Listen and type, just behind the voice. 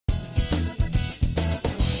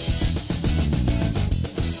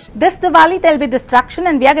this Diwali there'll be destruction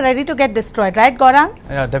and we are ready to get destroyed, right, Karan?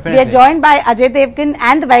 Yeah, definitely. We are joined by Ajay Devgn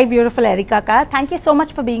and the very beautiful Erika Kaar. Thank you so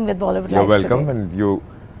much for being with Bollywood Life. You're welcome, today. and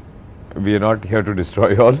we are not here to destroy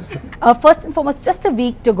you all. First and foremost, just a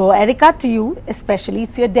week to go. Erika, to you especially,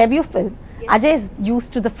 it's your debut film. Yes. Ajay is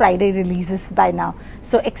used to the Friday releases by now.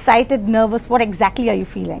 So excited, nervous, what exactly are you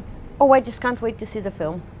feeling? Oh, I just can't wait to see the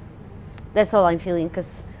film. That's all I'm feeling,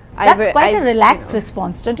 because that's quite a relaxed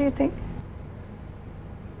response, don't you think?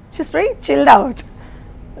 She's very chilled out,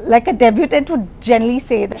 like a debutant would generally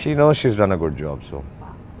say that. She knows she's done a good job, so.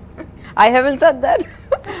 I haven't said that.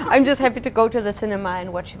 I'm just happy to go to the cinema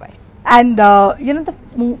and watch Shivaay. And you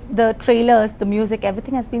know, the trailers, the music,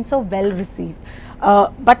 everything has been so well received.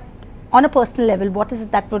 But on a personal level, what is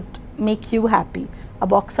it that would make you happy? A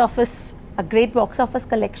box office, a great box office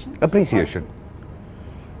collection? Appreciation.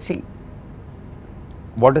 See,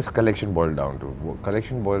 what does collection boil down to?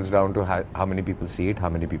 Collection boils down to how many people see it, how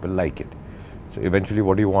many people like it. So eventually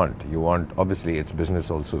what do you want? You want, obviously it's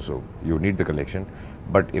business also, so you need the collection.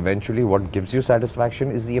 But eventually what gives you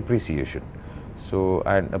satisfaction is the appreciation. So,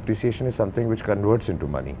 and appreciation is something which converts into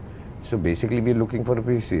money. So basically we're looking for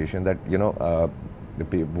appreciation that, you know,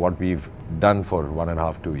 what we've done for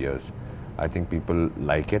 1.5 to 2 years. I think people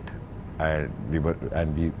like it, and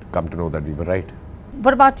we come to know that we were right.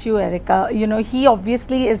 What about you, Erika? You know, he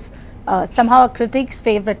obviously is somehow a critic's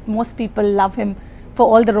favorite. Most people love him for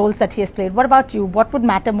all the roles that he has played. What about you? What would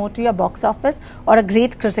matter more to your box office or a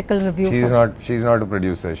great critical review? She's not a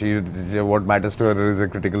producer. What matters to her is a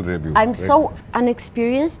critical review. I'm so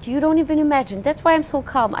unexperienced, you don't even imagine. That's why I'm so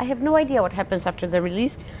calm. I have no idea what happens after the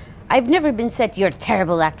release. I've never been said, you're a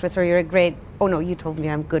terrible actress or you're a great, oh no, you told me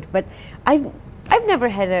I'm good. But I've never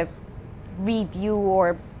had a review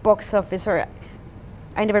or box office, or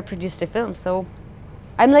I never produced a film, so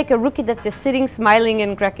I'm like a rookie that's just sitting, smiling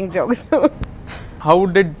and cracking jokes. How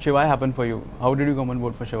did Shivaay happen for you? How did you come on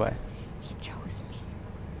board for Shivaay? He chose me.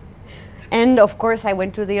 And of course I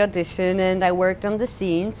went to the audition and I worked on the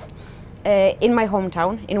scenes in my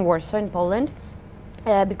hometown, in Warsaw, in Poland.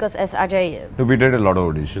 Because as Ajay... No, we did a lot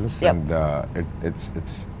of auditions, yep.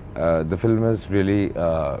 And the film is really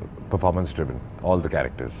performance driven, all the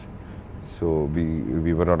characters. So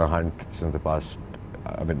we were on a hunt since the past,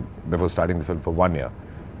 I mean, before starting the film for 1 year.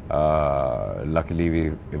 Luckily,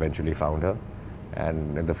 we eventually found her.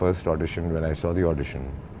 And in the first audition, when I saw the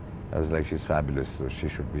audition, I was like, she's fabulous, so she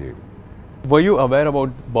should be. Were you aware about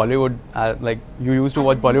Bollywood? Like, you used to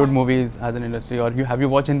watch Bollywood movies as an industry, or have you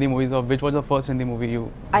watched Hindi movies, or which was the first Hindi movie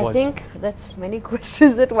you watched? I think that's many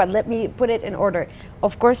questions at once. Let me put it in order.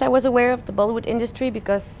 Of course, I was aware of the Bollywood industry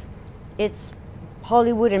because it's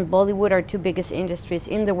Hollywood and Bollywood are two biggest industries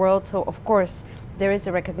in the world. So, of course, there is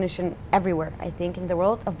a recognition everywhere, I think, in the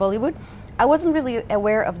world of Bollywood. I wasn't really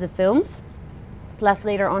aware of the films. Plus,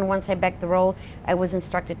 later on, once I backed the role, I was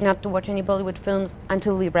instructed not to watch any Bollywood films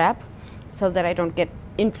until we wrap, so that I don't get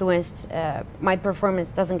influenced, my performance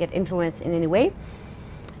doesn't get influenced in any way.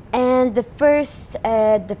 And the first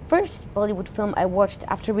Bollywood film I watched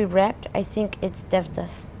after we wrapped, I think it's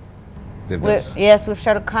Devdas. Yes, with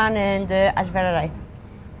Shah Rukh Khan and Aishwarya Rai,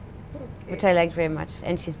 which I liked very much,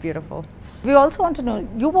 and she's beautiful. We also want to know,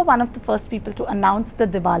 you were one of the first people to announce the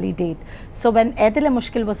Diwali date. So when Dil Hai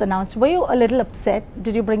Mushkil was announced, were you a little upset?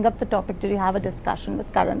 Did you bring up the topic? Did you have a discussion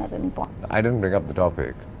with Karan at any point? I didn't bring up the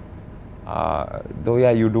topic. Though, yeah,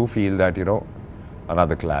 you do feel that, you know,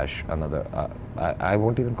 another clash, another... I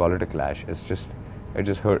won't even call it a clash. It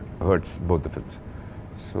just hurts both the films.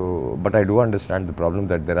 So, but I do understand the problem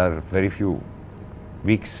that there are very few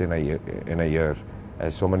weeks in a year,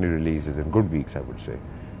 as so many releases, and good weeks, I would say.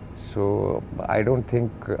 So I don't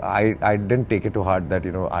think, I didn't take it to heart that,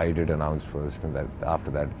 you know, I did announce first and that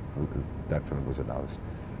after that, that film was announced.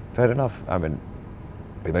 Fair enough. I mean,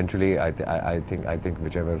 eventually I think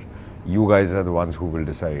whichever, you guys are the ones who will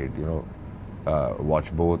decide, you know,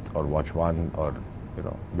 watch both or watch one, or, you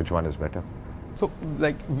know, which one is better. So,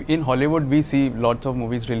 like, in Hollywood, we see lots of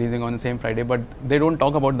movies releasing on the same Friday, but they don't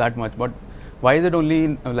talk about that much. But why is it only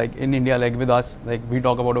in India, like with us, like we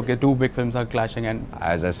talk about, okay, two big films are clashing, and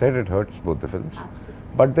as I said, it hurts both the films. Absolutely.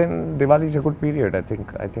 But then Diwali is a good period. I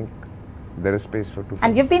think there is space for two films.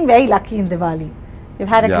 And you've been very lucky in Diwali. You've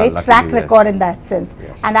had a great luckily, track record in that sense.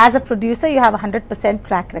 Yes. And as a producer, you have a 100%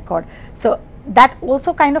 track record. So that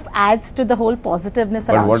also kind of adds to the whole positiveness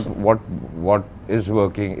around. But what is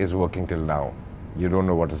working till now. You don't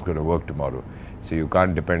know what is going to work tomorrow. So you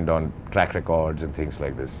can't depend on track records and things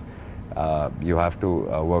like this. You have to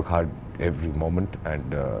work hard every moment,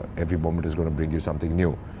 and every moment is going to bring you something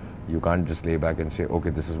new. You can't just lay back and say, okay,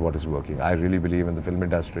 this is what is working. I really believe in the film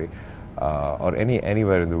industry, or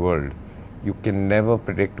anywhere in the world, you can never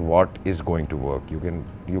predict what is going to work.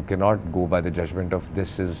 You cannot go by the judgment of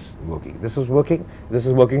this is working. This is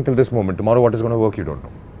working till this moment. Tomorrow what is going to work, you don't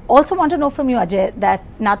know. Also want to know from you, Ajay, that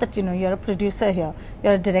now that you're a producer here,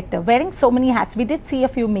 you're a director, wearing so many hats, we did see a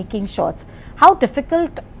few making shots. How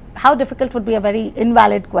difficult would be a very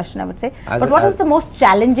invalid question, I would say. But what is the most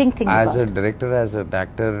challenging thing about it? As a director, as an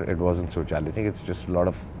actor, it wasn't so challenging. It's just a lot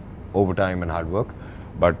of overtime and hard work.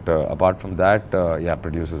 But apart from that, yeah,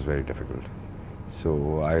 producer is very difficult.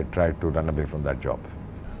 So I tried to run away from that job.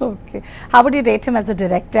 Okay. How would you rate him as a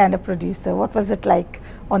director and a producer? What was it like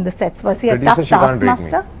on the sets? Was he a Producer, tough she can't rate me.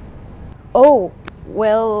 taskmaster? Oh,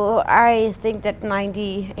 well, I think that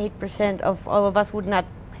 98% of all of us would not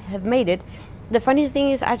have made it. The funny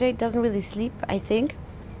thing is, Ajay doesn't really sleep, I think.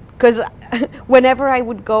 Because whenever I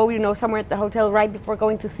would go, somewhere at the hotel right before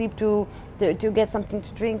going to sleep to get something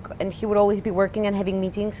to drink, and he would always be working and having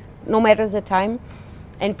meetings, no matter the time,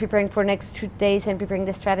 and preparing for next 2 days and preparing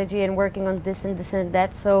the strategy and working on this and this and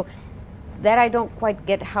that. So that I don't quite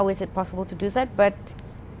get how is it possible to do that, but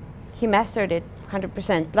he mastered it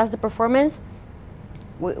 100%. Plus the performance,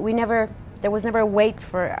 there was never a wait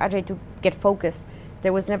for Ajay to get focused.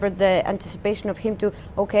 There was never the anticipation of him to,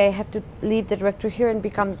 okay, I have to leave the director here and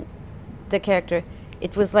become the character.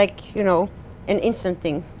 It was like, an instant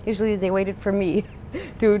thing. Usually they waited for me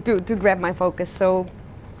to grab my focus. So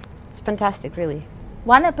it's fantastic, really.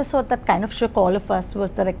 One episode that kind of shook all of us was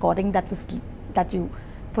the recording that you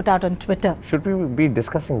put out on Twitter. Should we be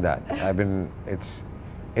discussing that? I mean, it's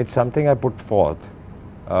something I put forth,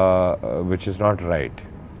 which is not right,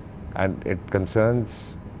 and it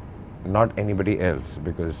concerns not anybody else,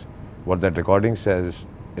 because what that recording says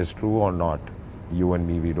is true or not, you and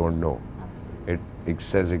me, we don't know. It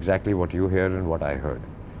says exactly what you hear and what I heard,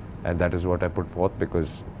 and that is what I put forth,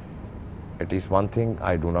 because at least one thing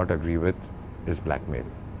I do not agree with is blackmail,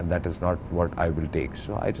 and that is not what I will take.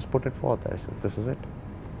 So I just put it forth. I said, this is it.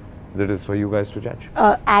 That is for you guys to judge.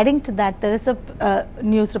 Adding to that, there is a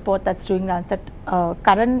news report that's doing rounds that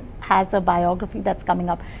Karan has a biography that's coming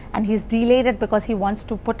up, and he's delayed it because he wants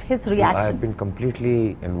to put his reaction. I have been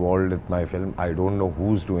completely involved with my film. I don't know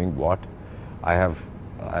who's doing what. I have,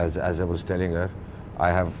 as I was telling her,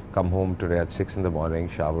 I have come home today at 6 in the morning,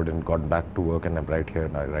 showered and got back to work, and I'm right here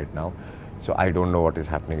right now. So I don't know what is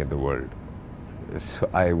happening in the world. So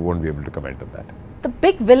I won't be able to comment on that. The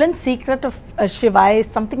big villain secret of Shivaay is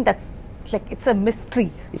something that's like, it's a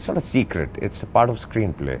mystery. It's not a secret, it's a part of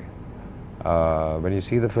screenplay. When you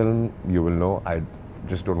see the film, you will know. I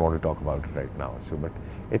just don't want to talk about it right now. So, but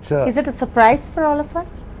it's a... Is it a surprise for all of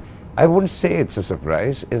us? I wouldn't say it's a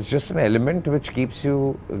surprise. It's just an element which keeps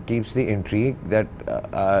the intrigue that,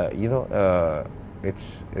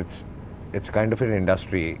 it's kind of an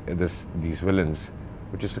industry, these villains,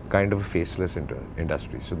 which is a kind of a faceless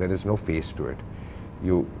industry. So there is no face to it.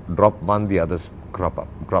 You drop one, the others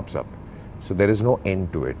crops up. So there is no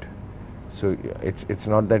end to it. So it's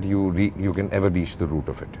not that you can ever reach the root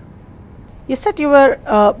of it. You said you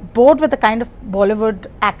were bored with the kind of Bollywood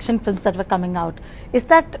action films that were coming out. Is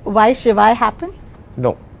that why Shivaay happened?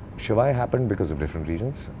 No, Shivaay happened because of different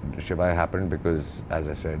reasons. Shivaay happened because, as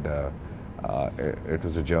I said, it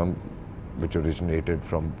was a germ which originated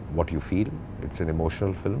from what you feel. It's an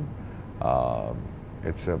emotional film.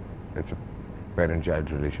 It's a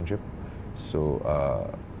parent-child relationship. So,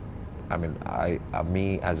 I mean,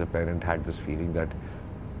 me as a parent had this feeling that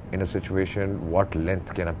in a situation, what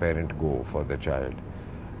length can a parent go for their child,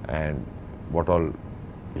 and what all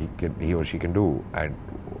he or she can do, and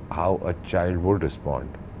how a child would respond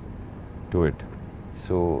to it.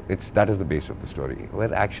 So that is the base of the story.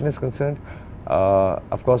 Where action is concerned,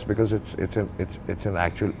 of course, because it's an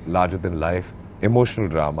actual larger than life emotional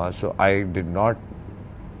drama. So I didn't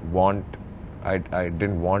want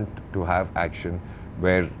to have action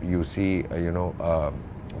where you see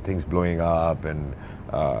things blowing up and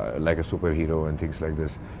like a superhero and things like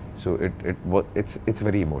this. So it's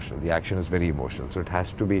very emotional. The action is very emotional. So it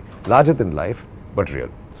has to be larger than life, but real.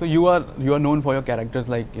 So you are known for your characters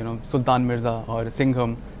like Sultan Mirza or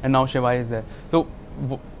Singham, and now Shivaay is there. So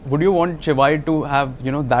would you want Shivaay to have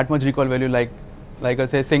that much recall value like I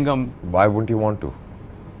say Singham? Why wouldn't you want to?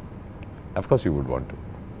 Of course you would want to.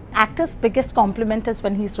 Actor's biggest compliment is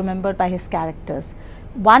when he's remembered by his characters.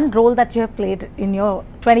 One role that you have played in your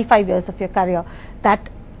 25 years of your career that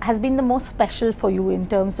has been the most special for you in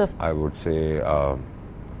terms of... I would say,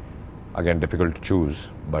 again, difficult to choose,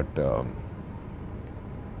 but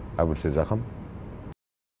I would say Zakham.